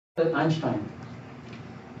Einstein.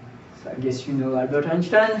 So I guess you know Albert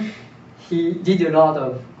Einstein. He did a lot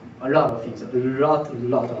of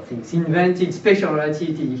things. He invented special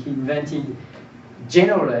relativity. He invented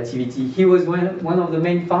general relativity. He was one of the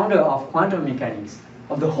main founders of quantum mechanics,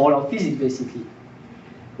 of the whole of physics, basically.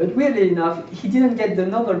 But weirdly enough, he didn't get the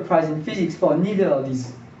Nobel Prize in physics for neither of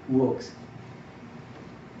these works.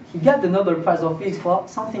 He got the Nobel Prize of Physics for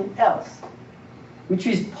something else, which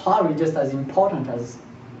is probably just as important as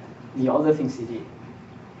the other things he did.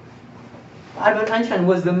 Albert Einstein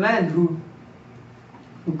was the man who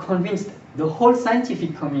convinced the whole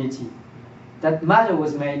scientific community that matter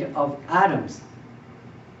was made of atoms.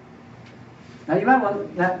 Now you might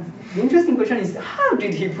want, the interesting question is, how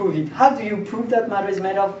did he prove it? How do you prove that matter is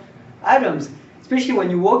made of atoms? Especially when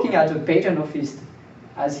you're working at a patent office,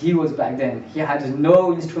 as he was back then. He had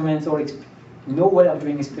no instruments or no way of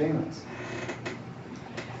doing experiments.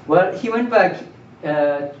 Well, he went back,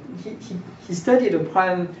 he studied a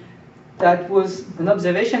problem that was an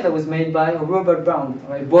observation that was made by Robert Brown,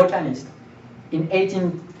 a botanist, in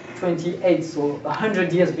 1828, so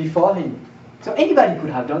 100 years before him. So anybody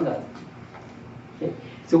could have done that. Okay?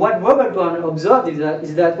 So what Robert Brown observed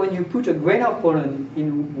is that when you put a grain of pollen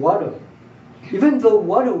in water, even though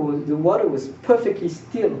the water was perfectly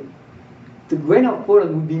still, the grain of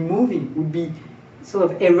pollen would be moving, would be sort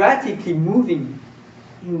of erratically moving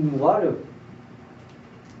in water.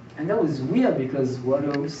 And that was weird because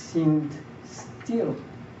water seemed still.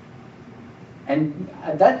 And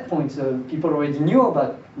at that point, people already knew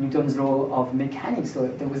about Newton's law of mechanics, so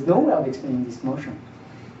there was no way of explaining this motion.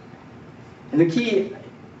 And the key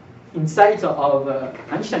insight of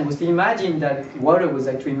Einstein was to imagine that water was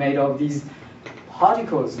actually made of these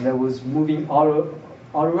particles that was moving all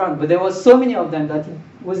around. But there were so many of them that it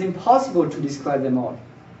was impossible to describe them all.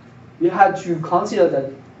 You had to consider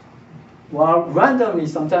that, well, randomly,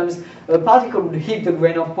 sometimes a particle would hit the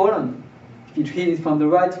grain of pollen. If it hit it from the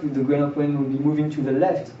right, the grain of pollen would be moving to the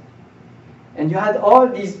left. And you had all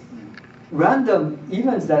these random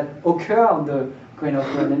events that occur on the grain of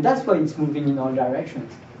pollen, and that's why it's moving in all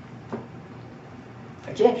directions.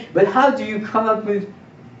 Okay, but how do you come up with,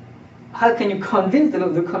 how can you convince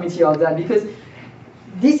the committee of that? Because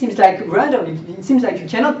this seems like random. It seems like you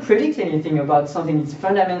cannot predict anything about something. It's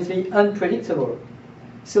fundamentally unpredictable.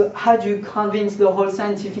 So how do you convince the whole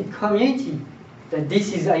scientific community that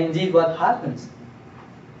this is indeed what happens?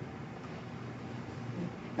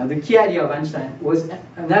 Now the key idea of Einstein was an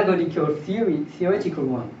ergodic theoretical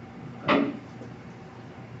one.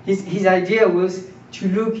 His idea was to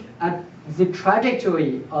look at the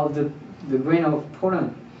trajectory of the grain of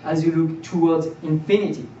pollen as you look towards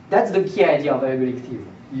infinity. That's the key idea of ergodic theory.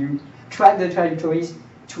 You track the trajectories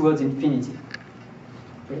towards infinity.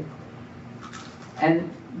 Okay?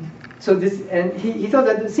 And so he thought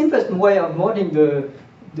that the simplest way of modeling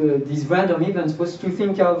these random events was to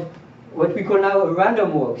think of what we call now a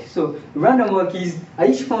random walk. So random walk is at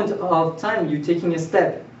each point of time you're taking a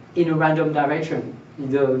step in a random direction,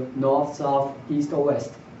 either north, south, east, or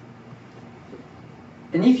west.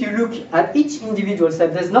 And if you look at each individual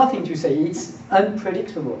step, there's nothing to say. It's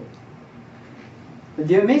unpredictable. But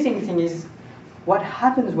the amazing thing is what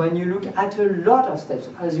happens when you look at a lot of steps,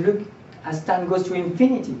 as time goes to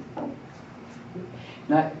infinity.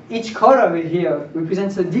 Now, each color here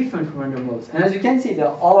represents a different random walk. And as you can see, they're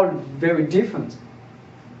all very different.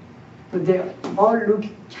 But they all look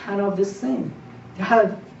kind of the same. They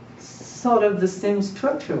have sort of the same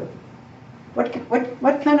structure.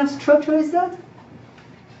 What kind of structure is that?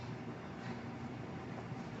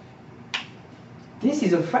 This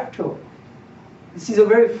is a fractal. This is a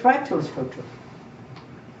very fractal structure.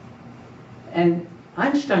 And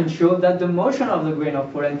Einstein showed that the motion of the grain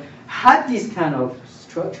of pollen had this kind of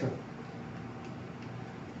structure.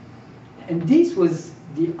 And this was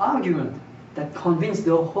the argument that convinced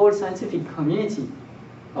the whole scientific community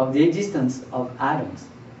of the existence of atoms.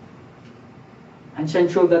 Einstein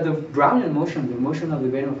showed that the Brownian motion, the motion of the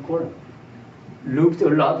grain of pollen, looked a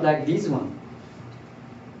lot like this one.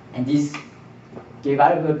 And this gave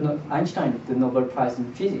Albert Einstein the Nobel Prize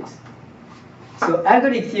in Physics. So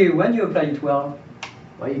ergodic theory, when you apply it well,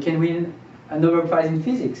 you can win a Nobel Prize in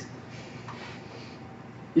Physics.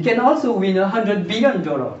 You can also win $100 billion.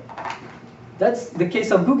 That's the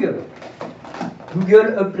case of Google.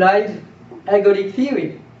 Google applied ergodic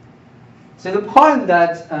theory. So the problem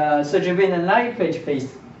that Sergey Brin and Larry Page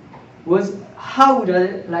faced was how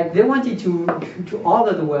they wanted to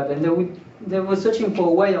order the web, and they were searching for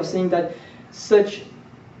a way of saying that such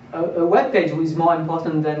a web page was more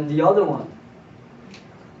important than the other one.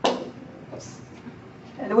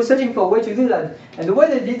 And they were searching for a way to do that. And the way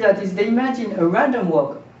they did that is they imagined a random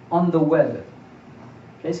walk on the web.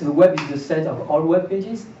 Okay, so the web is the set of all web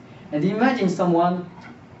pages. And imagine someone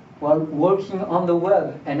working on the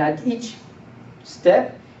web, and at each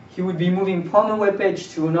step, he would be moving from a web page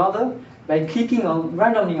to another by clicking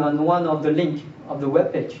randomly on one of the links of the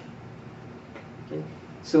web page. Okay?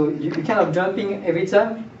 So you're kind of jumping every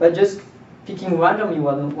time, but just picking randomly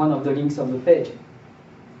one of the links of the page.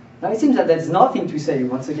 Now it seems that there's nothing to say.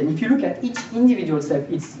 Once again, if you look at each individual step,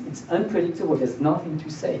 it's unpredictable. There's nothing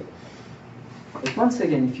to say. But once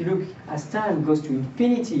again, if you look as time goes to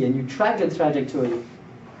infinity and you track the trajectory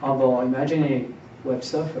of our imaginary web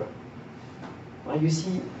surfer, well, you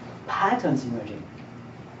see patterns emerging.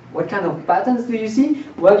 What kind of patterns do you see?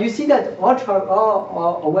 Well, you see that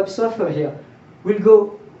our web surfer here will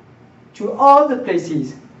go to all the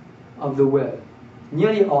places of the web,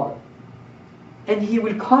 nearly all. And he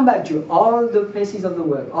will come back to all the places of the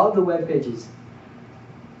web, all the web pages,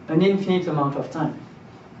 an infinite amount of time.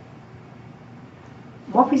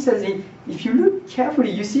 More precisely, if you look carefully,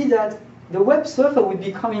 you see that the web surfer would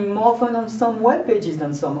be coming more often on some web pages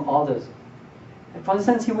than some others. For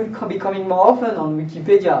instance, he would be coming more often on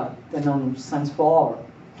Wikipedia than on Science4All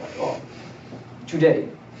today.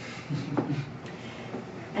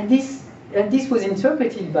 And this was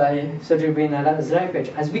interpreted by Sergey Brin and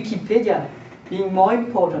Zajpech as Wikipedia being more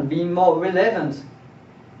important, being more relevant,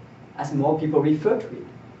 as more people refer to it,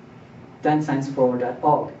 than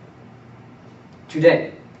Science4All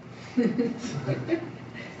today.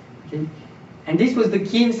 Okay. And this was the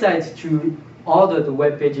key insight to order the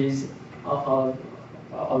web pages of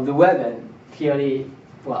the web, and clearly,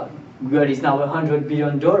 well, Google is now $100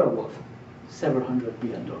 billion worth, several $100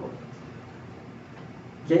 billion worth.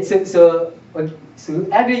 Okay, so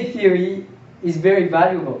ergodic theory is very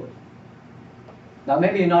valuable. Now,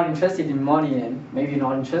 maybe you're not interested in money, and maybe you're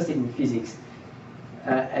not interested in physics,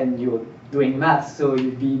 and you're doing math, so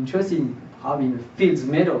you'd be interested in having a Fields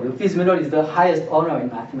Medal. The Fields Medal is the highest honor in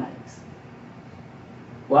mathematics.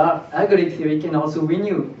 Well, ergodic theory can also win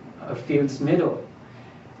you a Fields Medal.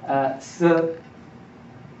 So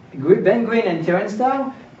Ben Green and Terence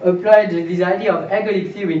Tao applied this idea of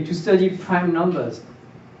ergodic theory to study prime numbers.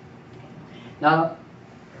 Now,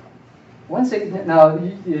 now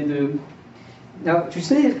to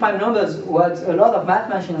study prime numbers, what a lot of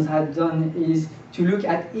mathematicians had done is to look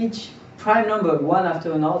at each prime number one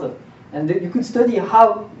after another. And you could study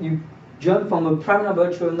how you jump from a prime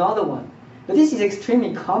number to another one. But this is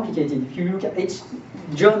extremely complicated. If you look at each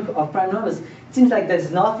jump of prime numbers, it seems like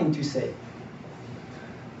there's nothing to say.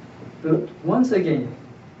 But once again,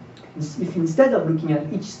 if instead of looking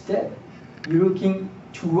at each step, you're looking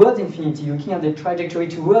towards infinity, you're looking at the trajectory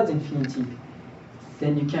towards infinity,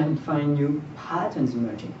 then you can find new patterns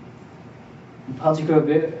emerging. In particular,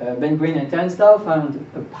 Ben Green and Terence Tao found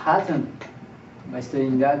a pattern by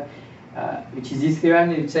studying that, which is this theorem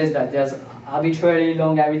which says that there's arbitrarily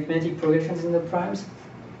long arithmetic progressions in the primes.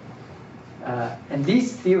 And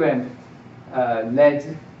this theorem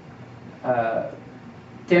led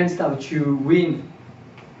Terence Tao to win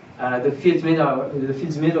the Fields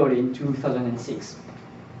Medal in 2006.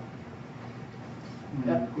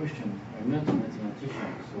 Yeah. Question. I'm not a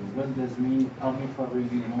mathematician, so what does mean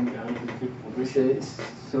arbitrarily long arithmetic progression?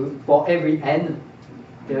 So for every n,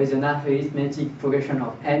 there is an arithmetic progression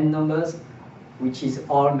of n numbers, which is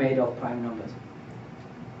all made of prime numbers.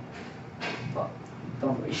 Well,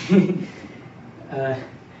 don't worry.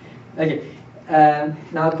 Okay.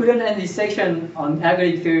 Now, I couldn't end this section on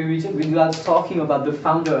ergodic theory without talking about the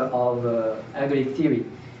founder of ergodic theory,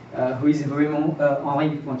 who is Henri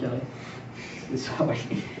Poincaré. Sorry,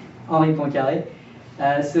 Henri Poincaré.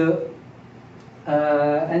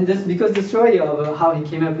 And just because the story of how he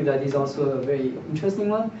came up with that is also a very interesting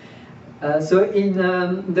one. So in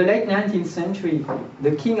the late 19th century,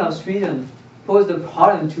 the king of Sweden posed a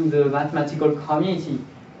problem to the mathematical community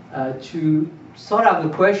to sort out the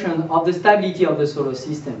question of the stability of the solar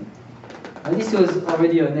system. And this was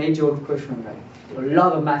already an age-old question. Right? A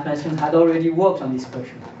lot of mathematicians had already worked on this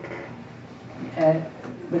question.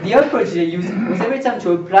 But the approach they used was every time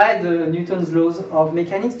to apply the Newton's laws of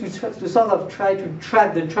mechanics to sort of try to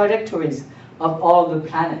track the trajectories of all the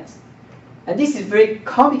planets. And this is very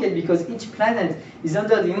complicated because each planet is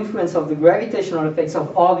under the influence of the gravitational effects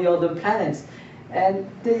of all the other planets. And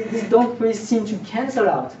these don't really seem to cancel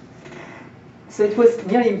out. So it was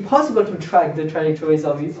nearly impossible to track the trajectories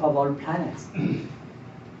of all planets.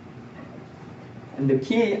 And the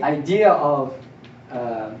key idea of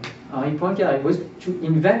Henri Poincaré was to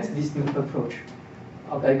invent this new approach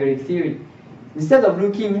of ergodic theory. Instead of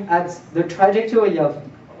looking at the trajectory of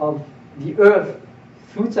the Earth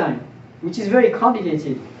through time, which is very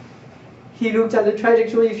complicated, he looked at the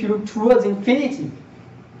trajectory if you look towards infinity.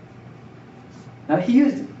 Now he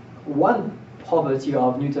used one property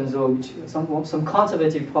of Newton's law, which some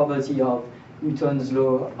conservative property of Newton's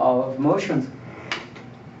law of motions.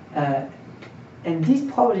 And this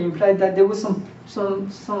property implied that there was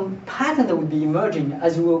some pattern that would be emerging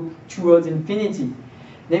as we go towards infinity.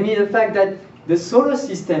 Namely the fact that the solar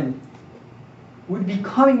system would be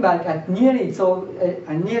coming back at nearly its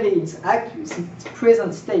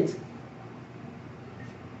present state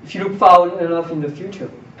if you look far enough in the future.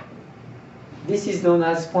 This is known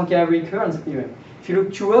as Poincare recurrence theorem. If you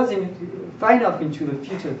look far enough into the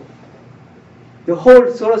future, the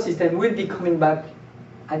whole solar system will be coming back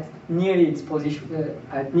at nearly its position,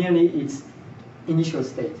 at nearly its initial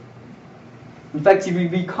state. In fact, it will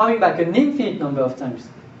be coming back an infinite number of times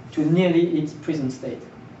to nearly its present state.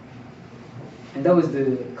 And that was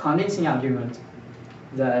the convincing argument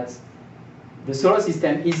that the solar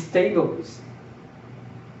system is stable.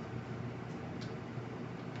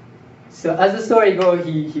 So as the story goes,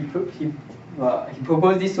 he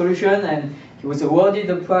proposed this solution and he was awarded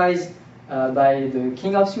the prize by the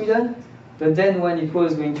King of Sweden. But then when it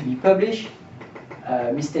was going to be published,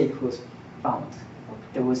 a mistake was found.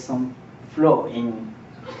 There was some flaw in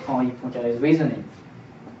Henri Poincaré's reasoning.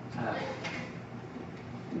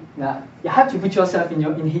 Now, you have to put yourself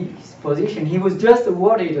in his position. He was just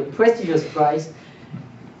awarded a prestigious prize.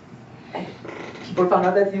 People found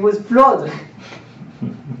out that he was flawed.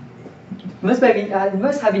 It must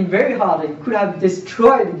have been very hard. It could have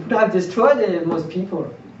destroyed most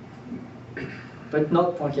people. But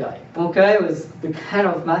not Poincaré. Poincaré was the kind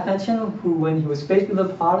of mathematician who, when he was faced with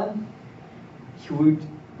a problem, he would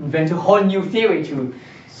invent a whole new theory to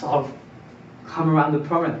sort of come around the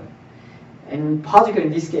problem. And particularly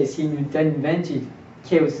in this case, he then invented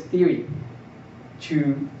chaos theory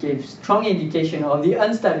to give strong indication of the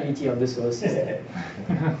instability of the solar system.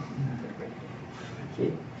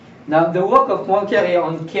 Okay. Now, the work of Poincaré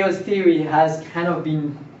on chaos theory has kind of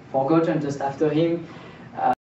been forgotten just after him.